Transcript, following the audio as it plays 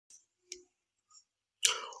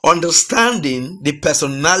Understanding the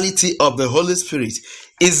personality of the Holy Spirit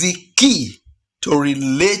is the key to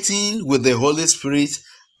relating with the Holy Spirit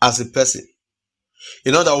as a person.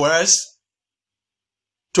 In other words,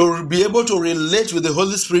 to be able to relate with the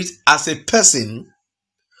Holy Spirit as a person,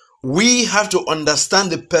 we have to understand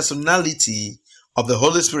the personality of the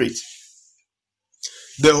Holy Spirit.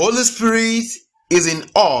 The Holy Spirit is in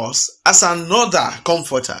us as another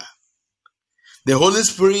comforter. The Holy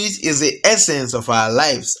Spirit is the essence of our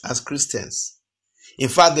lives as Christians. In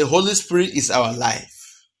fact, the Holy Spirit is our life.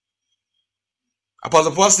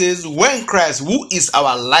 Apostle Paul says, when Christ, who is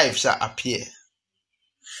our life, shall appear.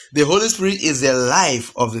 The Holy Spirit is the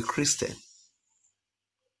life of the Christian.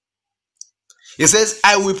 He says,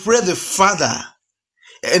 I will pray the Father,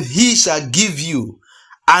 and he shall give you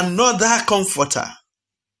another comforter,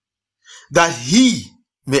 that he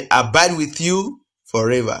may abide with you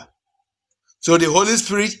forever. So the Holy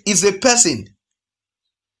Spirit is a person.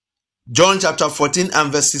 John chapter 14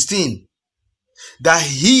 and verse 16. That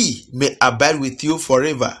he may abide with you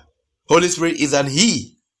forever. Holy Spirit is an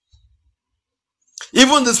he.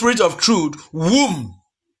 Even the Spirit of truth, whom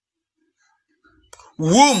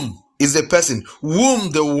is a person,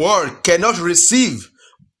 whom the world cannot receive,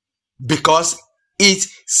 because it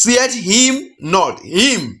seeth him not.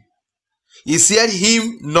 Him. He seeth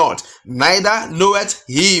him not, neither knoweth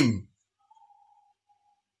him.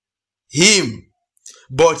 Him.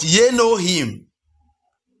 But ye know him,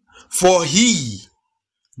 for he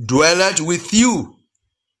dwelleth with you,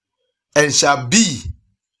 and shall be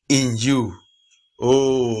in you.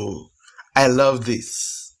 Oh, I love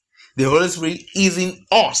this. The Holy Spirit is in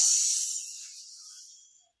us.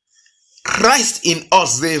 Christ in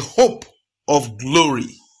us, the hope of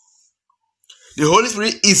glory. The Holy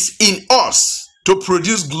Spirit is in us to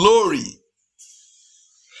produce glory.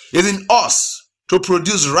 Is in us to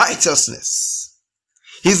produce righteousness.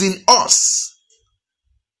 He's in us.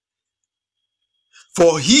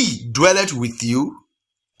 For he dwelleth with you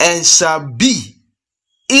and shall be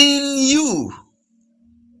in you.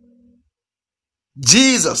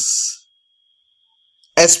 Jesus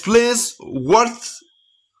explains what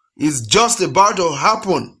is just about to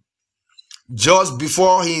happen just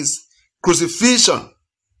before his crucifixion.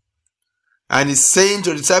 And he's saying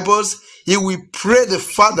to the disciples, he will pray the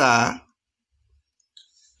Father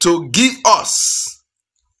to give us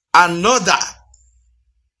another,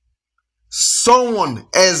 someone,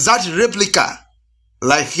 exact replica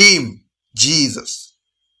like him, Jesus,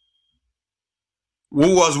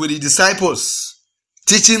 who was with the disciples,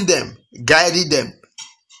 teaching them, guiding them,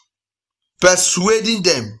 persuading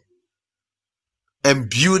them, and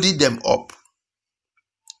building them up.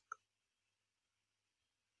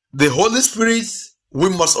 The Holy Spirit, we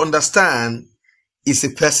must understand, is a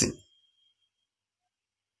person.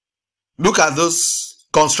 Look at those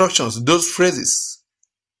constructions, those phrases.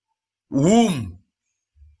 Whom,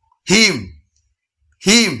 him,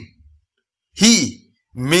 he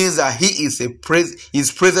means that he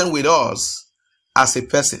is present with us as a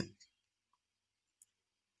person.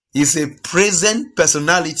 He's a present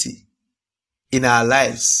personality in our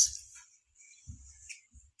lives.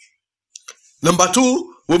 Number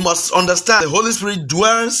two, we must understand the Holy Spirit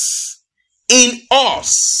dwells in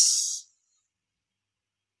us.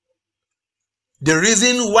 The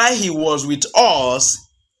reason why he was with us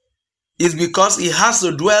is because he has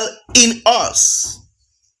to dwell in us.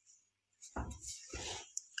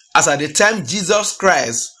 As at the time Jesus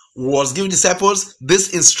Christ was giving disciples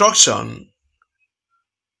this instruction,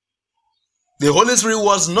 the Holy Spirit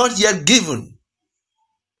was not yet given,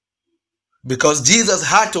 because Jesus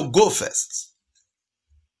had to go first.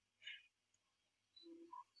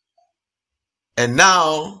 And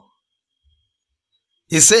now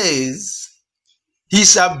he says, he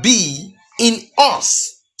shall be in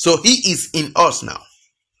us. So he is in us now.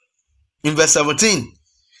 In verse 17,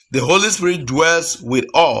 the Holy Spirit dwells with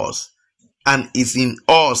us and is in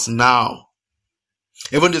us now.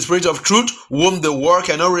 Even the Spirit of truth, whom the world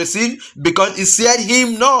cannot receive, because it said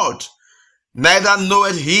him not, neither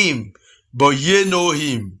knoweth him, but ye know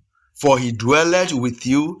him, for he dwelleth with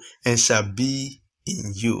you and shall be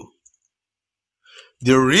in you.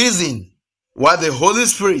 The reason why the Holy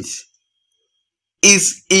Spirit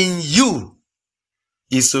is in you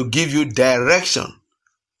is to give you direction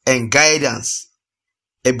and guidance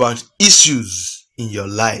about issues in your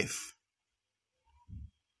life.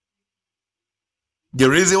 The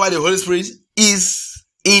reason why the Holy Spirit is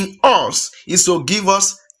in us is to give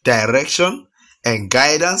us direction and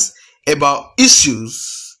guidance about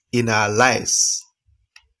issues in our lives,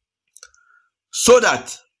 so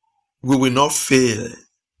that we will not fail.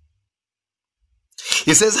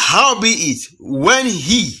 He says, howbeit, when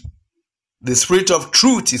he, the Spirit of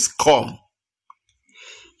truth, is come,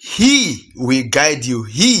 he will guide you.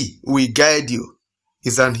 He will guide you.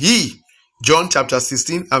 It's an he. John chapter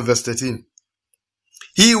 16 and verse 13.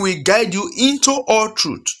 He will guide you into all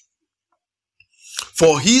truth.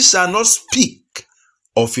 For he shall not speak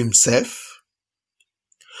of himself,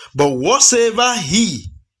 but whatsoever he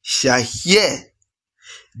shall hear,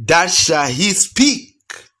 that shall he speak.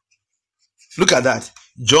 Look at that.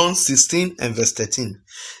 John 16 and verse 13.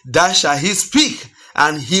 That shall he speak,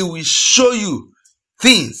 and he will show you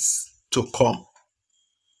things to come.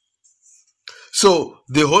 So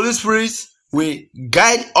the Holy Spirit will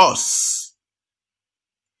guide us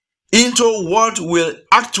into what will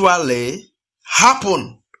actually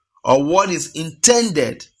happen, or what is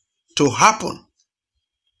intended to happen.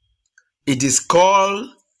 It is called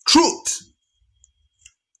truth.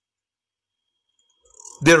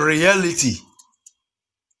 The reality,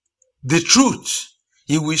 the truth.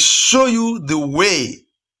 He will show you the way.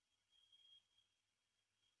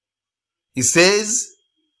 He says,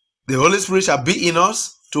 the Holy Spirit shall be in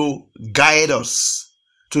us to guide us,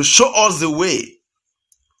 to show us the way,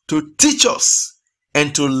 to teach us,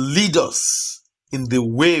 and to lead us in the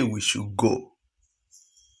way we should go.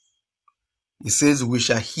 He says, we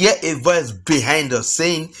shall hear a voice behind us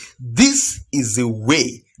saying, this is the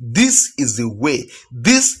way, this is the way,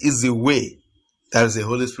 this is the way. That is the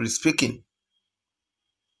Holy Spirit speaking.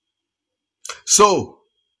 So,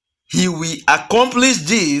 he will accomplish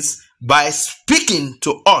this by speaking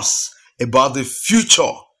to us about the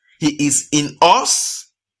future. He is in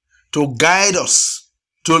us to guide us,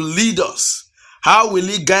 to lead us. How will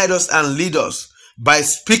he guide us and lead us? By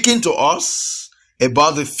speaking to us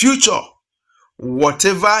about the future.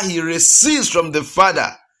 Whatever he receives from the Father,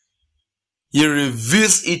 he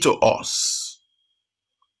reveals it to us.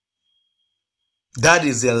 That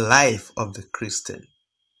is the life of the Christian.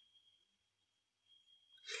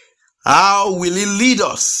 How will he lead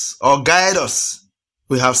us or guide us?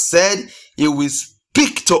 We have said he will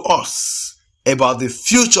speak to us about the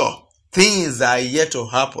future, things that are yet to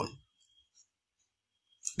happen.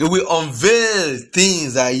 He will unveil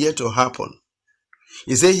things that are yet to happen.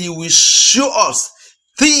 He said he will show us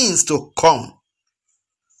things to come.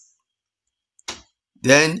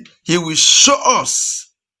 Then he will show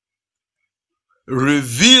us,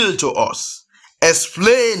 reveal to us,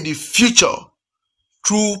 explain the future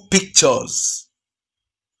through pictures.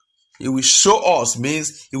 He will show us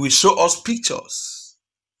means he will show us pictures.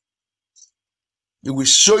 He will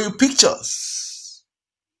show you pictures.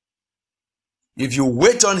 If you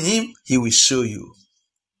wait on him, he will show you.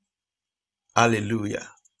 Hallelujah.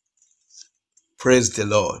 Praise the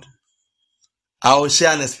Lord. I will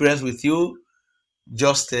share an experience with you.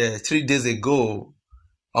 Just 3 days ago,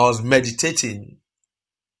 I was meditating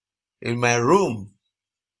in my room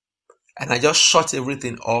and I just shut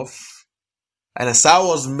everything off. And as I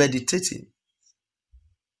was meditating,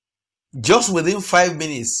 just within 5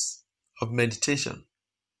 minutes of meditation,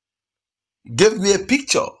 it gave me a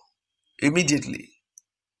picture immediately.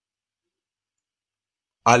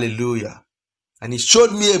 Hallelujah. And he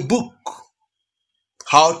showed me a book,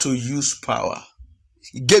 How to Use Power.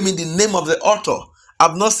 He gave me the name of the author.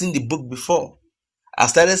 I've not seen the book before. I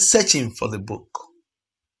started searching for the book.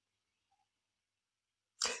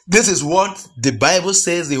 This is what the Bible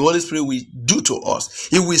says the Holy Spirit will do to us.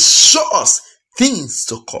 He will show us things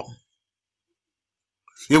to come.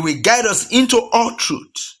 He will guide us into all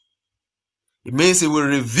truth. It means he will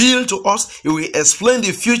reveal to us, he will explain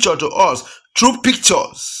the future to us through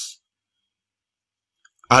pictures.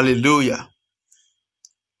 Hallelujah.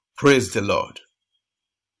 Praise the Lord.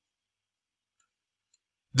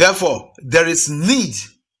 Therefore, there is need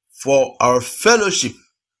for our fellowship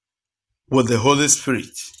with the Holy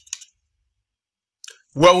Spirit.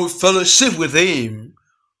 When we fellowship with him,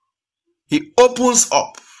 he opens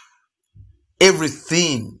up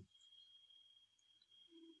everything.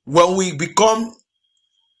 When we become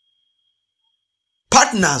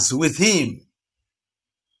partners with him,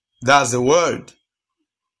 that's the word,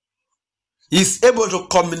 he's able to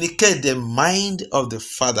communicate the mind of the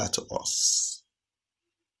Father to us.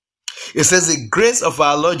 It says the grace of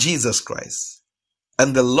our Lord Jesus Christ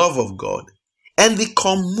and the love of God and the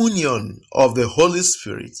communion of the Holy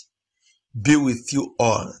Spirit be with you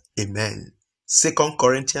all. Amen. 2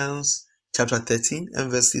 Corinthians chapter 13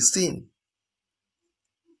 and verse 16.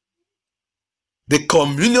 The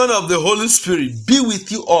communion of the Holy Spirit be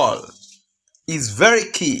with you all is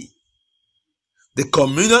very key. The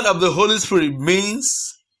communion of the Holy Spirit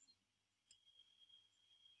means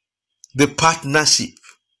the partnership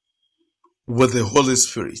with the Holy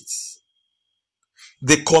Spirit.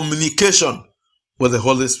 the communication with the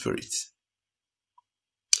Holy Spirit.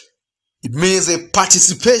 It means a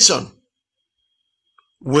participation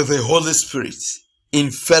with the Holy Spirit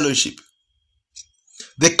in fellowship.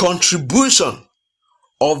 The contribution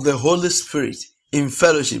of the Holy Spirit in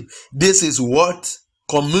fellowship. This is what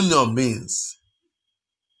communion means.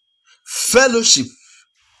 Fellowship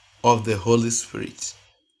of the Holy Spirit.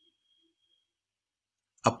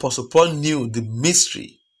 Apostle Paul knew the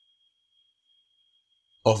mystery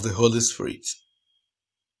of the Holy Spirit.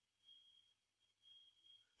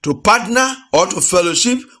 To partner or to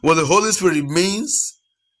fellowship with the Holy Spirit means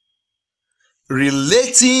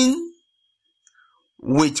relating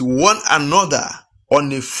with one another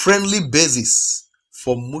on a friendly basis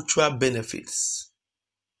for mutual benefits.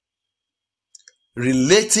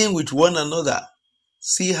 Relating with one another.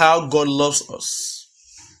 See how God loves us.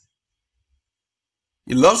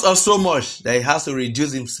 He loves us so much that he has to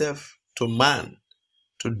reduce himself to man,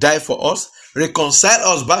 to die for us, reconcile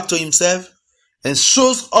us back to himself, and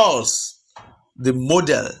shows us the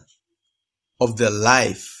model of the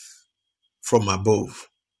life from above.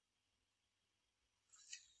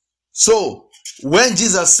 So, when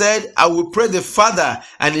Jesus said, I will pray the Father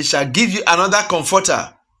and he shall give you another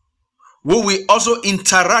comforter, who will also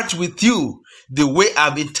interact with you the way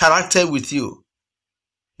I've interacted with you.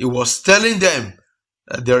 He was telling them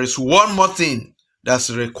that there is one more thing that's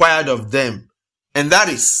required of them, and that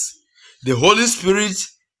is the Holy Spirit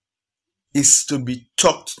is to be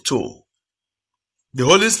talked to. The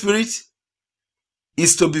Holy Spirit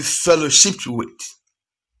is to be fellowshipped with.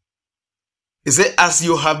 He said, as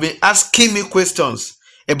you have been asking me questions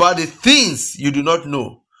about the things you do not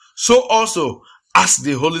know, so also ask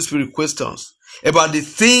the Holy Spirit questions about the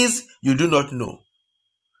things you do not know,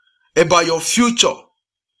 about your future,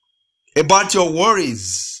 about your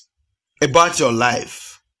worries, about your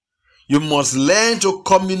life. You must learn to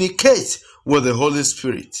communicate with the Holy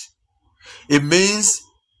Spirit. It means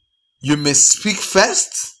you may speak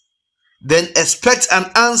first, then expect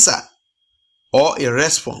an answer or a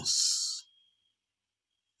response.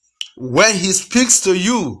 When he speaks to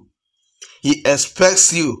you, he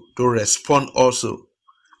expects you to respond also,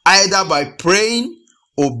 either by praying,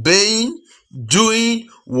 obeying, doing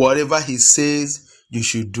whatever he says you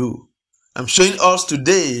should do. I'm showing us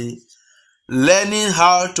today learning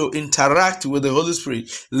how to interact with the Holy Spirit,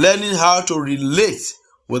 learning how to relate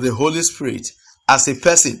with the Holy Spirit as a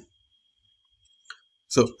person.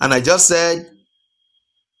 So, and I just said,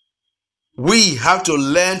 we have to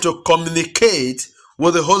learn to communicate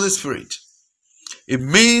with the Holy Spirit. It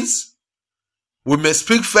means we may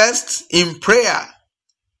speak first in prayer.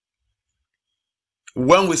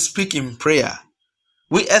 When we speak in prayer,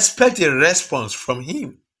 we expect a response from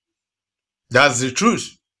him. That's the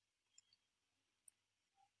truth.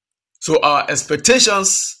 So our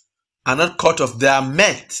expectations are not cut off, they are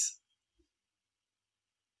met.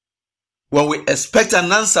 When we expect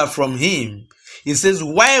an answer from him, he says,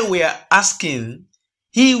 while we are asking,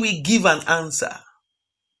 he will give an answer.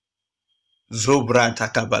 Zobra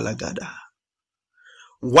takabalagada.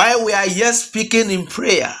 While we are yet speaking in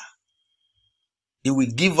prayer, he will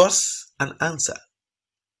give us an answer.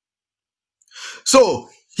 So,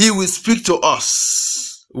 he will speak to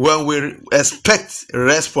us when we expect a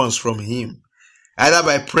response from him, either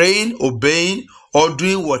by praying, obeying, or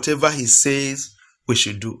doing whatever he says we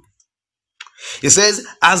should do. He says,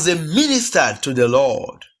 as they ministered to the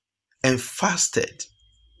Lord and fasted,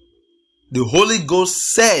 the Holy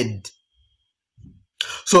Ghost said,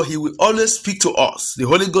 so he will always speak to us. The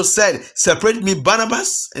Holy Ghost said, separate me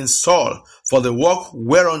Barnabas and Saul for the work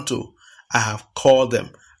whereunto I have called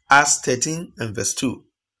them. Acts 13 and verse 2.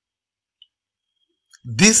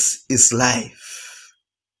 This is life.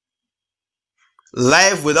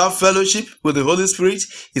 Life without fellowship with the Holy Spirit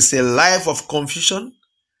is a life of confusion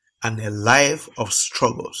and a life of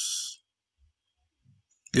struggles.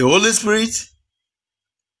 The Holy Spirit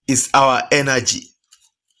is our energy.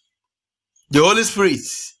 The Holy Spirit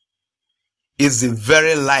is the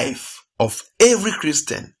very life of every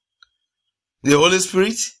Christian. The Holy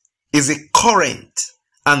Spirit is a current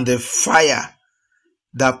and the fire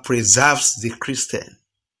that preserves the Christian.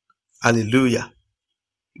 Hallelujah.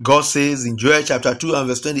 God says in Joel chapter 2 and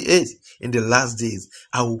verse 28, in the last days,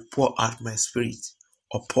 I will pour out my spirit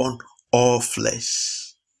upon all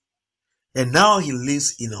flesh. And now he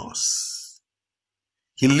lives in us.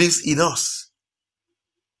 He lives in us.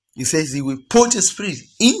 He says he will put his spirit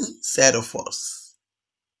inside of us.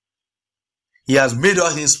 He has made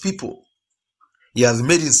us his people. He has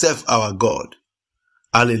made himself our God.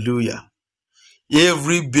 Hallelujah.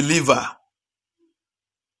 Every believer,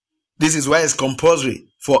 this is why it's compulsory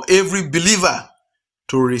for every believer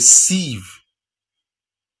to receive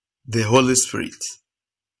the Holy Spirit.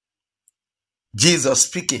 Jesus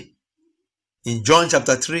speaking in John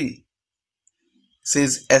chapter 3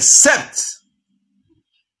 says, except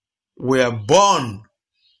we are born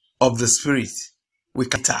of the Spirit, we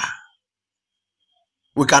cannot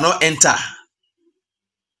enter.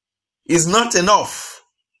 It's not enough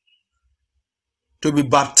to be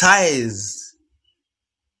baptized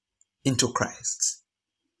into Christ.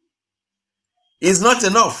 It's not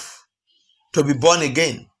enough to be born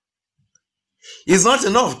again. It's not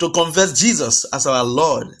enough to confess Jesus as our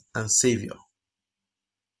Lord and Savior.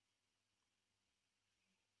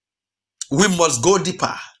 We must go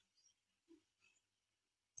deeper.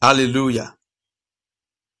 Hallelujah.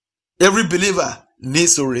 Every believer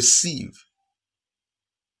needs to receive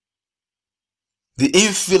the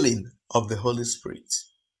infilling of the Holy Spirit.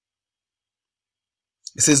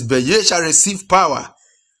 It says, but ye shall receive power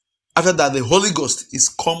after that the Holy Ghost is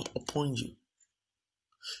come upon you.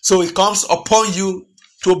 So it comes upon you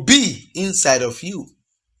to be inside of you.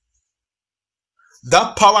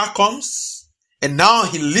 That power comes and now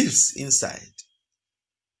he lives inside.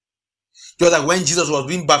 Just like when Jesus was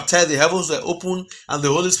being baptized, the heavens were opened and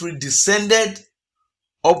the Holy Spirit descended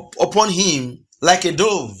upon him like a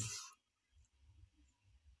dove.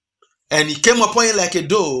 And he came upon him like a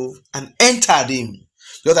dove and entered him.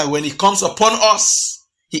 Just like when he comes upon us,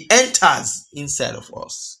 he enters inside of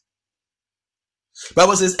us. The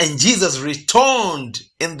Bible says, and Jesus returned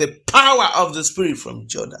in the power of the Spirit from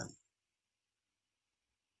Jordan.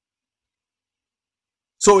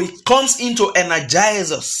 So it comes in to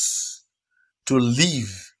energize us to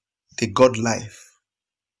live the God life.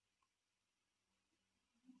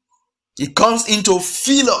 It comes in to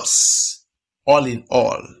fill us all in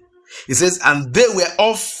all. It says, and they were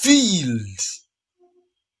all filled.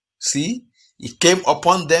 See, it came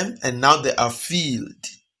upon them and now they are filled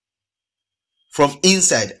from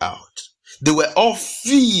inside out. They were all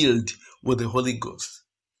filled with the Holy Ghost.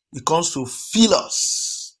 It comes to fill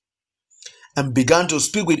us and began to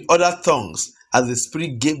speak with other tongues as the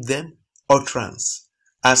Spirit gave them utterance.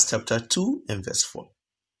 Acts chapter 2 and verse 4.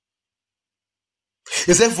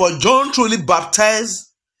 It said, for John truly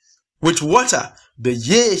baptized with water, but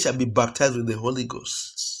ye shall be baptized with the Holy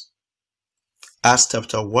Ghost. Acts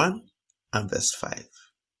chapter 1 and verse 5.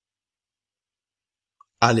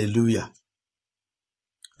 Hallelujah.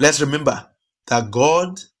 Let's remember that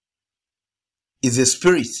God is a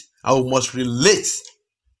spirit and we must relate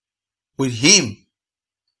with him,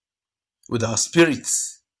 with our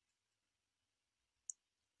spirits.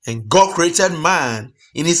 And God created man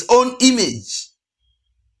in his own image.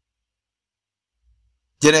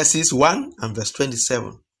 Genesis 1 and verse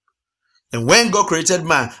 27. And when God created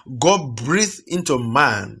man, God breathed into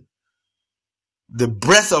man the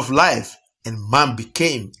breath of life, and man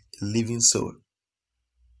became a living soul.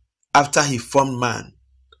 After he formed man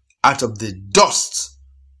out of the dust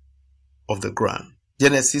of the ground.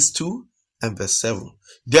 Genesis 2 and verse 7.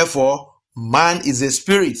 Therefore, man is a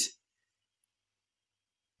spirit,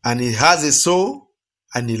 and he has a soul,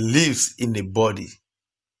 and he lives in a body.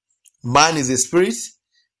 Man is a spirit,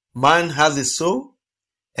 man has a soul,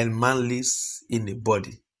 and man lives in a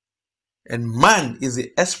body. And man is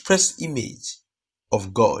the express image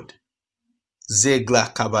of God.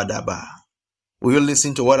 Zegla Kabadaba. Will you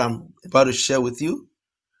listen to what I'm about to share with you?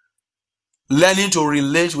 Learning to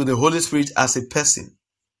relate with the Holy Spirit as a person.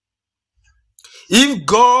 If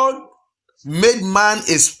God made man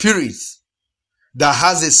a spirit that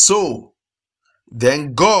has a soul,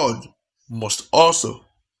 then God must also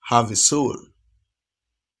have a soul.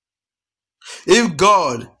 If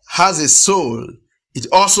God has a soul, it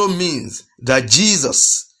also means that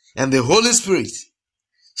Jesus and the Holy Spirit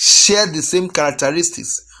share the same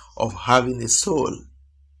characteristics of having a soul.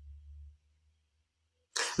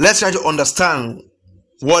 Let's try to understand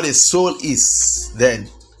what a soul is then.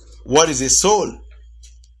 What is a soul?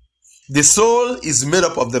 The soul is made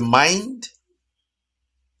up of the mind,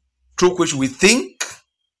 through which we think,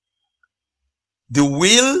 the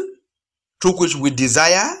will, through which we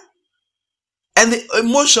desire, and the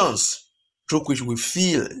emotions, through which we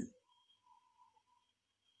feel.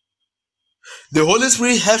 The Holy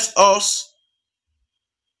Spirit helps us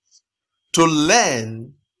to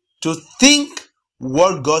learn to think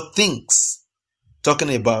what God thinks.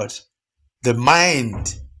 Talking about the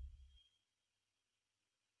mind.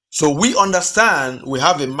 So we understand we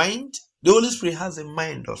have a mind. The Holy Spirit has a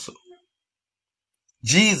mind also.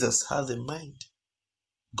 Jesus has a mind.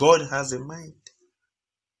 God has a mind.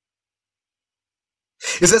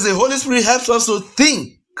 It says the Holy Spirit helps us to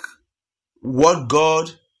think what God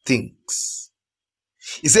thinks.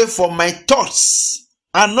 He said, for my thoughts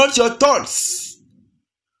are not your thoughts.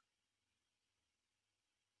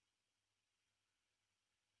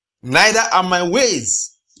 Neither are my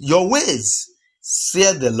ways your ways,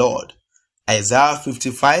 saith the Lord. Isaiah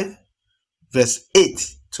 55, verse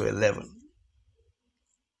 8 to 11.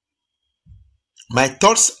 My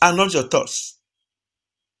thoughts are not your thoughts.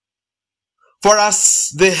 For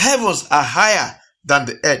as the heavens are higher than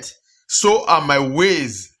the earth, so are my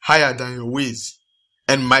ways higher than your ways,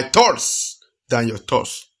 and my thoughts than your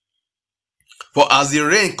thoughts. For as the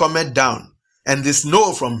rain cometh down, and the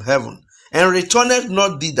snow from heaven, and returneth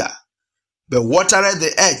not thither, but watereth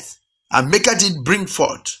the earth, and maketh it bring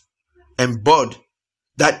forth, and bud,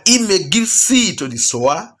 that it may give seed to the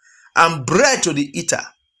sower, and bread to the eater,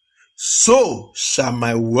 so shall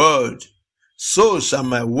my word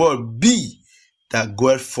be that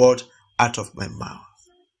goeth forth out of my mouth.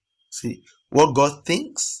 See, what God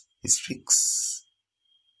thinks, He speaks.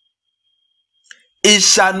 It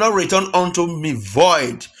shall not return unto me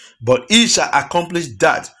void, but it shall accomplish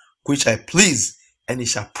that which I please, and it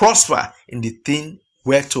shall prosper in the thing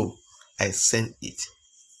whereto I send it.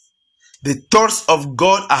 The thoughts of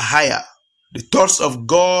God are higher. The thoughts of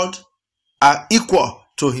God are equal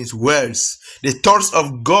to His words. The thoughts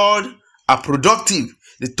of God are productive.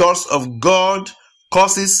 The thoughts of God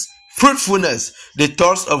causes fruitfulness. The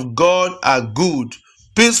thoughts of God are good,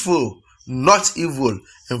 peaceful, not evil,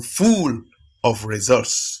 and full of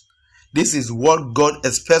results. This is what God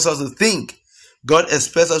expects us to think. God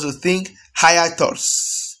expects us to think higher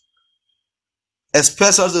thoughts.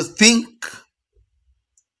 Expects us to think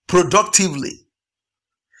productively.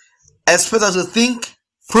 Expects us to think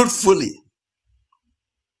fruitfully.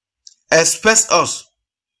 Expects us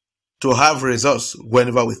to have results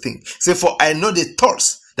whenever we think. Say, for I know the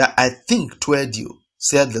thoughts that I think toward you,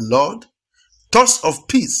 said the Lord, thoughts of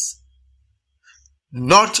peace,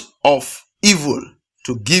 not of evil,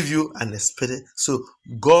 to give you an expected. So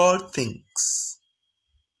God thinks.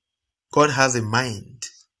 God has a mind,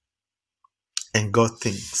 and God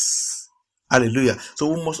thinks. Hallelujah.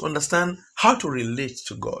 So we must understand how to relate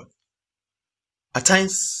to God. At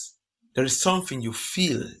times, there is something you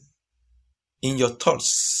feel in your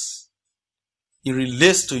thoughts. It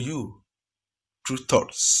relates to you through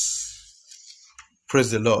thoughts.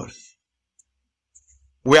 Praise the Lord.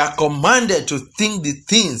 We are commanded to think the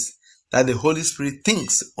things that the Holy Spirit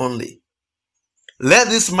thinks only. Let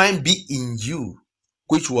this mind be in you,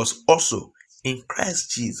 which was also in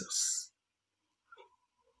Christ Jesus.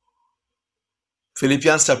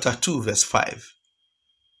 Philippians chapter 2, verse 5.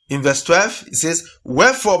 In verse 12, it says,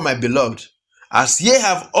 wherefore, my beloved, as ye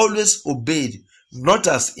have always obeyed, not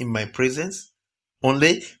as in my presence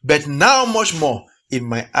only, but now much more in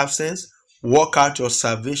my absence, work out your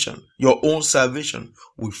salvation, your own salvation,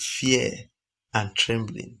 with fear and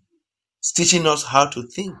trembling. It's teaching us how to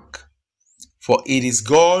think. For it is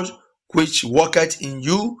God which worketh in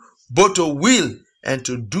you both to will and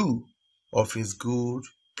to do of His good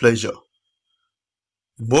pleasure.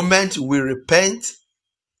 The moment we repent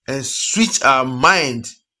and switch our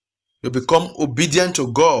mind, we become obedient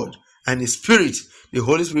to God and His Spirit. The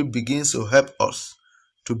Holy Spirit begins to help us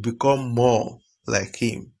to become more like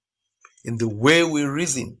Him in the way we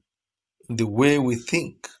reason, in the way we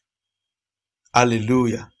think.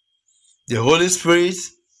 Hallelujah. The Holy Spirit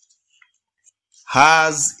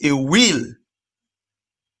has a will.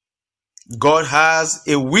 God has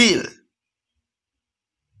a will. The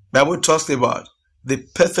Bible talks about the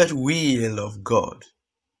perfect will of God.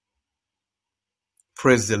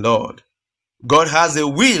 Praise the Lord. God has a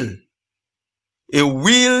will. A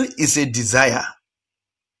will is a desire.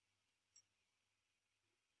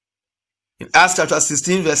 In Acts chapter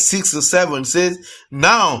 16, verse 6 to 7 says,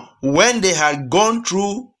 now when they had gone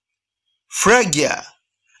through Phrygia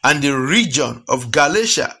and the region of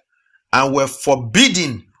Galatia, and were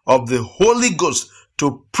forbidden of the Holy Ghost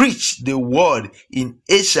to preach the word in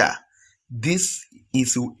Asia, this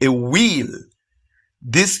is a will.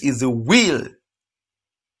 This is the will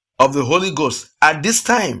of the Holy Ghost at this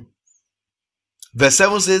time. Verse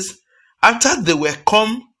 7 says, after they were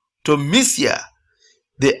come to Mysia,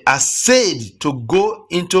 they essayed to go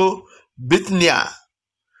into Bithynia,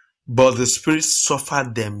 but the Spirit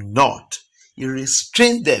suffered them not. He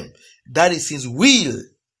restrained them. That is His will.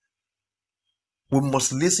 We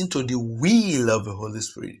must listen to the will of the Holy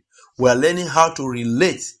Spirit. We are learning how to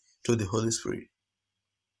relate to the Holy Spirit.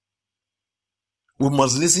 We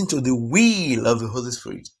must listen to the will of the Holy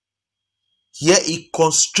Spirit. Here He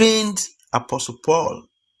constrained Apostle Paul,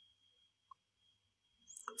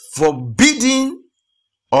 forbidding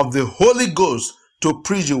of the Holy Ghost to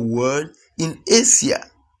preach the word in Asia.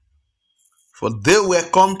 For they were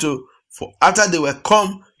come to For after they were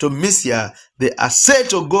come to Mysia, they essayed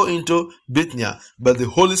to go into Bithynia, but the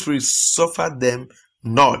Holy Spirit suffered them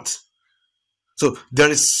not. So there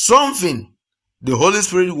is something the Holy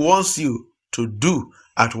Spirit wants you to do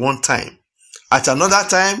at one time. At another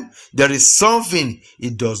time, there is something He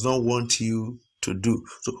does not want you to do.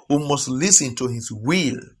 So we must listen to His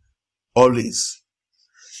will always.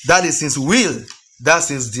 That is His will. That's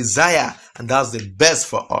His desire. And that's the best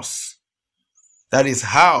for us. That is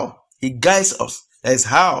how He guides us. That is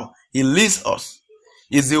how He leads us.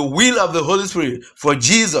 It's the will of the Holy Spirit for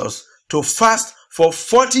Jesus to fast for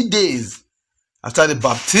 40 days after the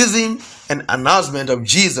baptism and announcement of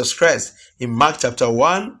Jesus Christ in Mark chapter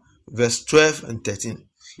 1, verse 12 and 13.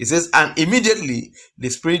 It says, and immediately the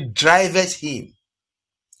Spirit driveth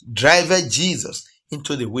Jesus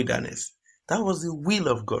into the wilderness. That was the will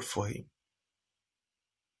of God for him.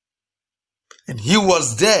 And he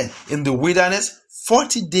was there in the wilderness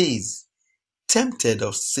 40 days, tempted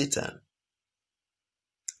of Satan,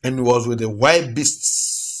 and was with the wild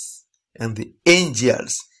beasts, and the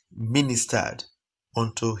angels ministered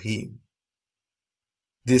unto him.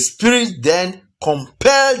 The Spirit then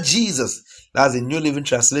compelled Jesus. That's the New Living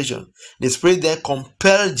Translation. The Spirit then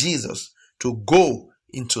compelled Jesus to go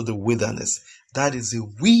into the wilderness. That is the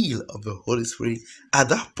will of the Holy Spirit at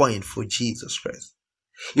that point for Jesus Christ.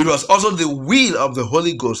 It was also the will of the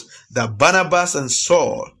Holy Ghost that Barnabas and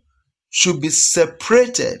Saul should be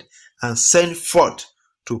separated and sent forth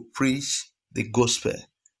to preach the gospel.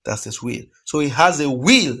 That's His will. So He has a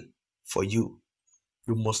will for you.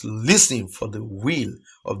 You must listen for the will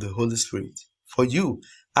of the Holy Spirit for you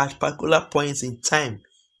at particular points in time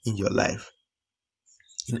in your life.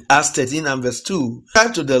 In Acts 13 and verse 2,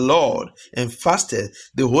 cried to the Lord and fasted,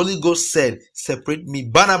 the Holy Ghost said, separate me,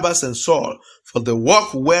 Barnabas and Saul, for the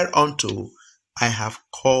work whereunto I have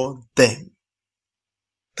called them.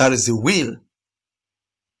 That is the will.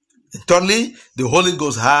 And thirdly, the Holy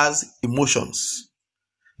Ghost has emotions.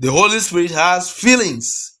 The Holy Spirit has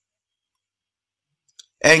feelings.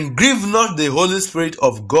 And grieve not the Holy Spirit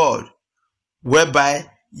of God, whereby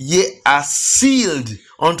ye are sealed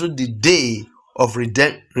unto the day of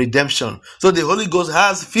redemption. So the Holy Ghost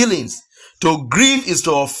has feelings. To grieve is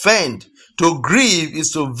to offend. To grieve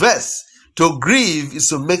is to vex. To grieve is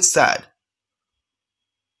to make sad.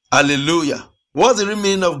 Hallelujah. What's the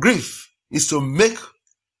meaning of grief? Is to make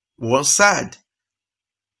one sad.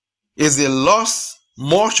 Is a loss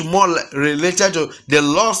much more related to the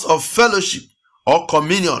loss of fellowship or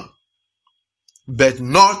communion, but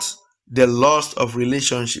not the loss of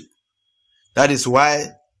relationship. That is why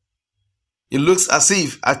it looks as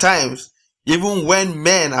if at times, even when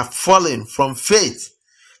men are falling from faith,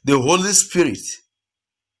 the Holy Spirit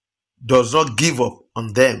does not give up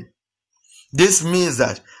on them. This means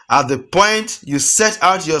that at the point you set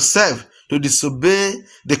out yourself to disobey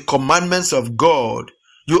the commandments of God,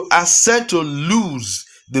 you are set to lose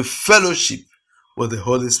the fellowship with the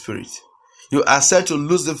Holy Spirit. You are set to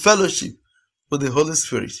lose the fellowship with the Holy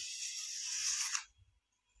Spirit.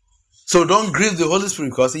 So don't grieve the Holy Spirit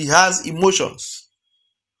because He has emotions.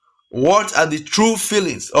 What are the true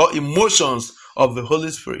feelings or emotions of the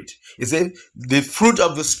Holy Spirit? He said the fruit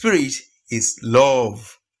of the Spirit is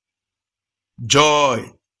love, joy,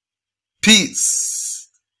 peace,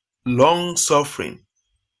 long-suffering,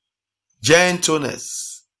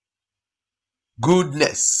 gentleness,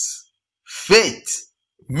 goodness, faith,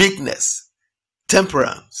 meekness,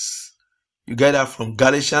 temperance. You get that from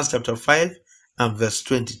Galatians chapter 5 and verse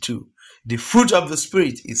 22. The fruit of the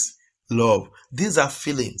Spirit is love. These are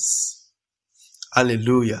feelings.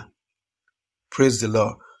 Hallelujah. Praise the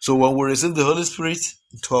Lord. So when we receive the Holy Spirit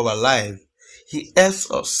into our life, He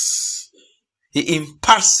helps us. He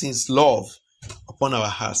imparts His love upon our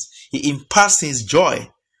hearts. He imparts His joy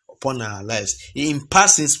upon our lives. He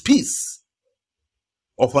imparts His peace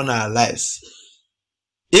upon our lives.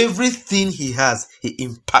 Everything He has, He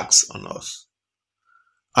impacts on us.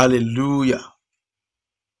 Hallelujah.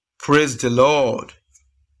 Praise the Lord.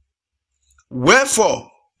 Wherefore,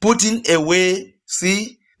 putting away,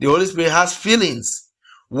 see, the Holy Spirit has feelings.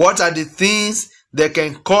 What are the things that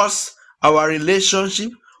can cause our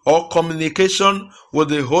relationship or communication with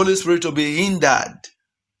the Holy Spirit to be hindered?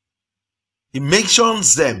 He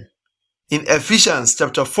mentions them in Ephesians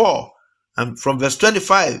chapter 4 and from verse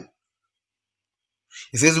 25.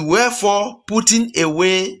 It says, wherefore, putting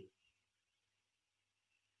away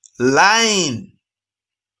lying,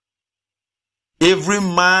 every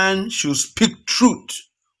man should speak truth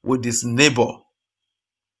with his neighbor,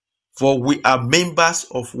 for we are members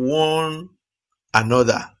of one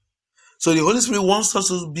another. So the Holy Spirit wants us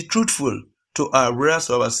to be truthful to our brothers,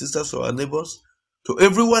 to our sisters, to our neighbors, to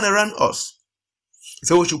everyone around us.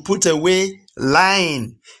 So we should put away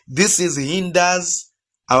lying. This hinders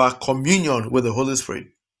our communion with the Holy Spirit.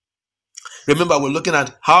 Remember, we're looking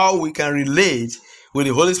at how we can relate with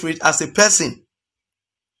the Holy Spirit as a person.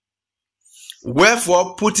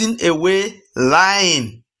 Wherefore, putting away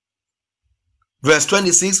lying. Verse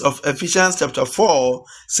 26 of Ephesians chapter 4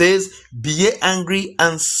 says, "Be ye angry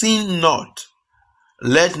and sin not.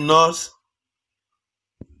 Let not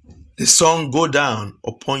the sun go down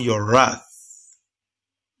upon your wrath.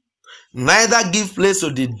 Neither give place to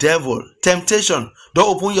the devil." Temptation.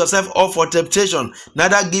 Don't open yourself up for temptation.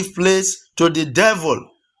 Neither give place to the devil.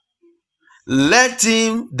 "Let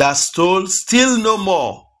him that stole steal no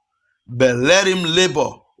more, but let him labor,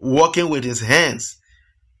 working with his hands,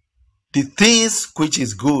 the things which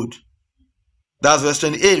is good." That's verse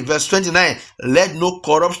 28. Verse 29. "Let no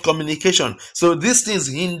corrupt communication." So these things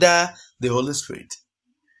hinder the Holy Spirit.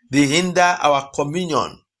 They hinder our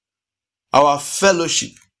communion, our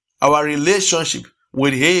fellowship, our relationship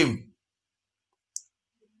with Him.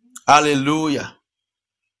 Hallelujah.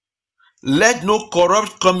 "Let no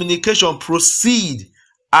corrupt communication proceed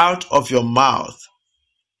out of your mouth,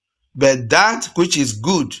 but that which is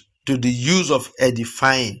good to the use of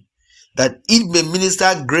edifying, that it may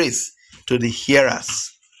minister grace to the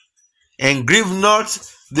hearers. And grieve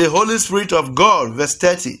not the Holy Spirit of God." Verse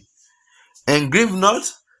 30. "And grieve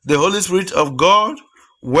not the Holy Spirit of God,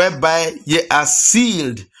 whereby ye are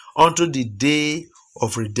sealed unto the day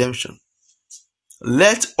of redemption.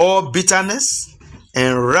 Let all bitterness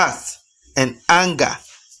and wrath and anger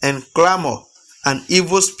and clamor and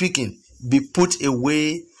evil speaking be put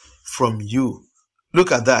away from you."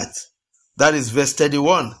 Look at that. That is verse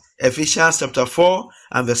 31. Ephesians chapter 4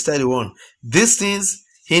 and verse 31. These things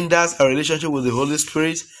hinders our relationship with the Holy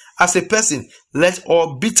Spirit as a person. Let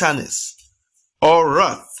all bitterness, all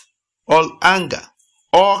wrath, all anger,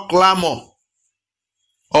 all clamor,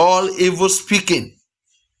 all evil speaking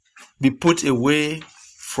be put away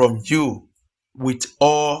from you with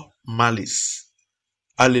all malice.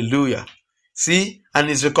 Hallelujah. See, and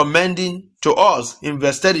he's recommending to us in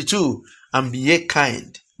verse 32, "And be ye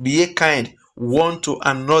kind one to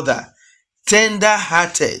another,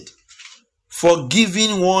 tender-hearted,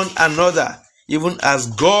 forgiving one another, even as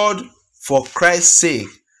God for Christ's sake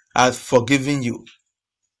hath forgiven you."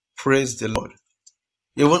 Praise the Lord.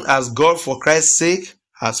 Even as God for Christ's sake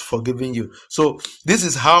has forgiven you. So this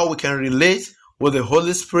is how we can relate with the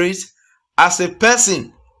Holy Spirit as a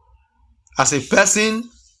person. As a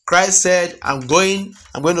person, Christ said, I'm going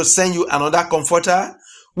to send you another comforter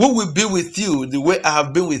who will be with you the way I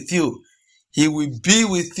have been with you. He will be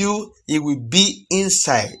with you. He will be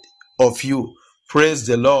inside of you. Praise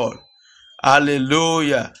the Lord.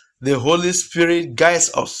 Hallelujah. The Holy Spirit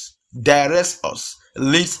guides us, directs us,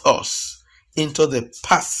 leads us into the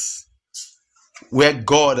path where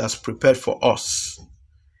God has prepared for us.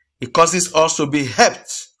 It causes us to be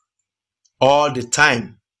helped all the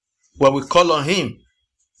time. When we call on Him,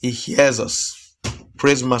 He hears us.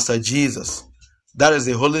 Praise Master Jesus. That is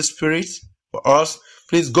the Holy Spirit for us.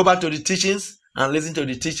 Please go back to the teachings and listen to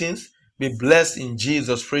the teachings. Be blessed in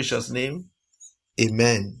Jesus' precious name.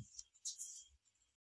 Amen.